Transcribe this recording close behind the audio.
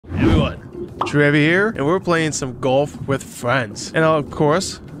Trevi here, and we're playing some golf with friends. And of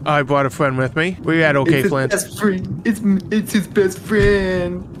course, I brought a friend with me. We had okay, Flint. Best friend. It's his best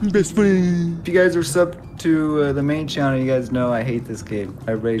friend. Best friend. If you guys are subbed to the main channel, you guys know I hate this game.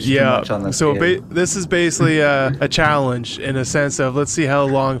 I rage too much on this game. This is basically a challenge in a sense of let's see how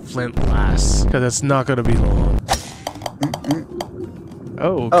long Flint lasts, because it's not going to be long.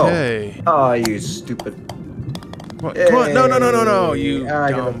 Okay. Oh, you stupid. Come on. No, you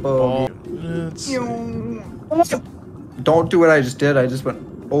dumb ball. Don't do what I just did. I just went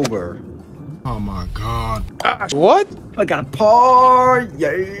over. Oh my god. What? I got a par.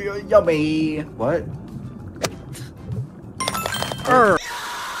 Yeah, yummy. What? No,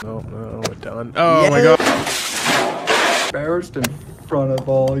 we're done. Oh my god. Embarrassed in front of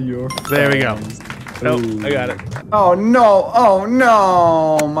all your friends. There we go. Nope, I got it. Oh no! Oh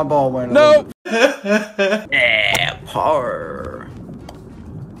no! My ball went. Nope. Yeah, par.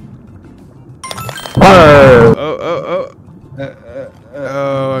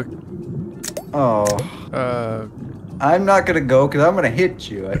 I'm not gonna go because I'm gonna hit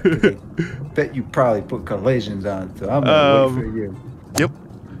you. I bet you probably put collisions on, so I'm gonna wait for you. Yep.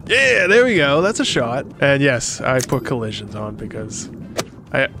 Yeah, there we go. That's a shot. And yes, I put collisions on because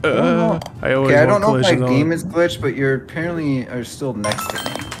I always. Okay, I don't know if my on. game is glitched, but you're apparently are still next to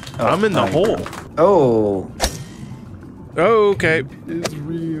me. Oh, I'm in the hole. Oh. Okay. It's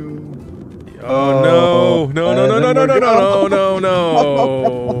real. Oh no! No!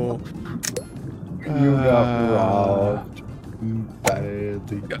 You got robbed.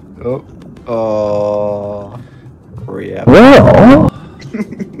 Badly. Oh. Crap. Well.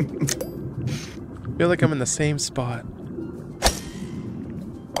 Feel like I'm in the same spot.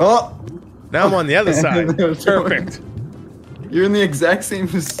 Oh. Now I'm on the other side. Perfect. You're in the exact same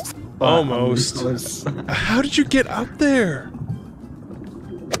spot. Almost. How did you get up there?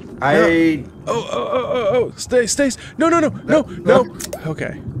 Oh. Stay. No.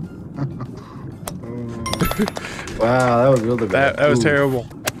 Okay. Wow, that was really bad. That was terrible.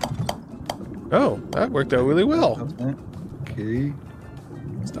 Oh, that worked out really well. Okay.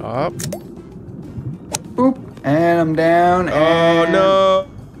 Stop. Boop. And I'm down. Oh no.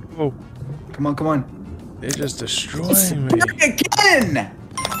 Oh. Come on. They're just destroying me. Again!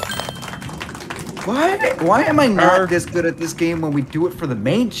 What? Why am I not this good at this game when we do it for the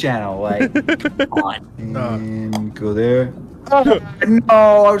main channel? Like, come on. And go there. Oh,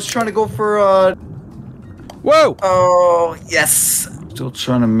 no, I was trying to go for Whoa! Oh, yes. Still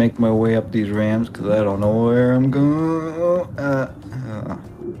trying to make my way up these ramps because I don't know where I'm going.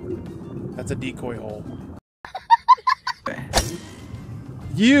 That's a decoy hole.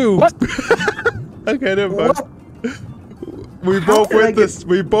 You. What? Okay, never mind. We both went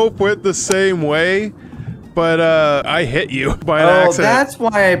the same way, but I hit you by an accident. Oh, that's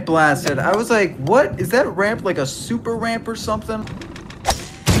why I blasted. I was like, what? Is that ramp like a super ramp or something?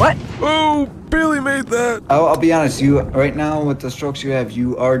 What? Oh, Billy made that. I'll be honest, you right now with the strokes you have,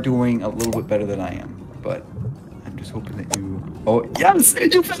 you are doing a little bit better than I am. But I'm just hoping that you. Oh yes,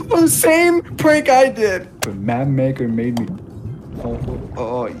 you fell for the same prank I did. The map maker made me.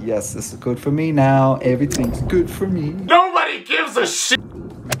 Oh yes, this is good for me now. Everything's good for me. Nobody gives a shit.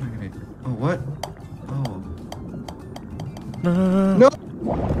 Oh what? Oh. No.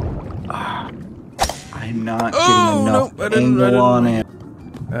 I'm not getting enough angle on it.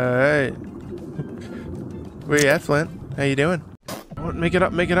 Alright. Where you at, Flint? How you doing? Make it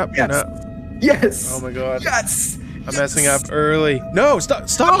up. Yes. No. Yes. Oh my god. Yes. I'm messing up early. No, stop.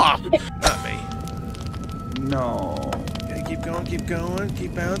 Not me. No. Okay, keep going.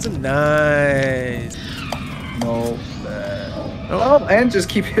 Keep bouncing. Nice. No. Oh, and just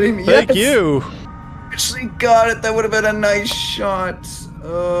keep hitting me. Thank you. Actually got it. That would have been a nice shot.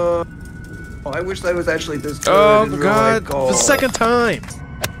 Oh, I wish that was actually this good. Oh god. For the second time.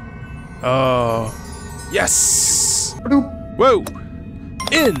 Oh. Yes. Whoa.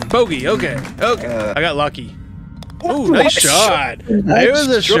 In. Bogey. Okay. I got lucky. Oh, nice shot. That was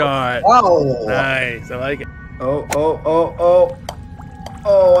a shot. Wow. Nice. I like it. Oh,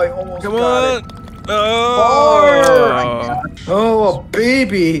 I almost got it. Oh. Oh, a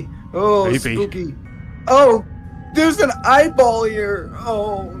baby. Oh, baby. Spooky. Oh, there's an eyeball here.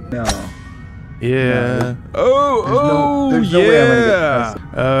 Oh, no. Yeah. No, there's no way I'm gonna yeah.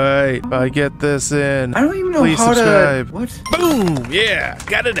 Alright, I get this in. I don't even know Please how subscribe. to. What? Boom! Yeah,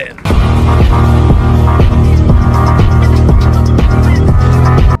 got it in.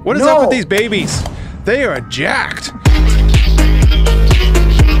 What is up with these babies? They are jacked.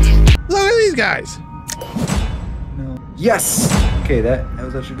 Look at these guys. No. Yes. Okay, that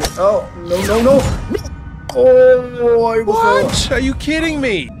was actually good. Oh no! Oh, I was. What? Are you kidding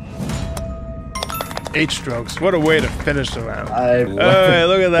me? 8 strokes. What a way to finish the round. I Alright,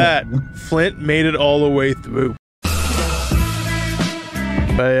 look at that. Flint made it all the way through.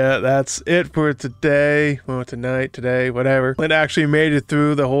 But yeah, that's it for today. Well, tonight, today, whatever. Flint actually made it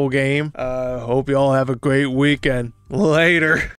through the whole game. Hope you all have a great weekend. Later.